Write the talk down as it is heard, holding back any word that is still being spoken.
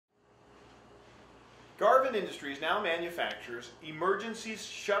Garvin Industries now manufactures emergency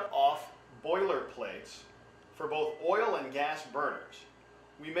shut-off boiler plates for both oil and gas burners.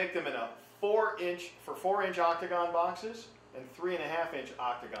 We make them in a 4-inch Octagon boxes and 3.5-inch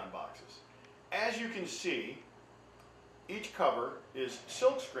Octagon boxes. As you can see, each cover is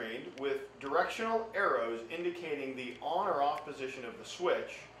silk screened with directional arrows indicating the on or off position of the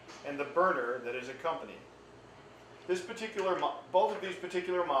switch and the burner that is accompanying. Both of these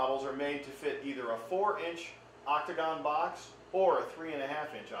particular models are made to fit either a 4-inch Octagon box or a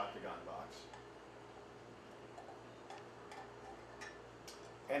 3.5-inch Octagon box.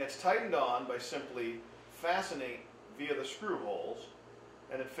 And it's tightened on by simply fastening via the screw holes,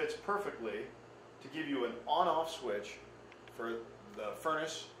 and it fits perfectly to give you an on-off switch for the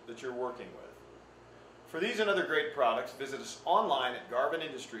furnace that you're working with. For these and other great products, visit us online at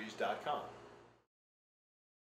garvinindustries.com.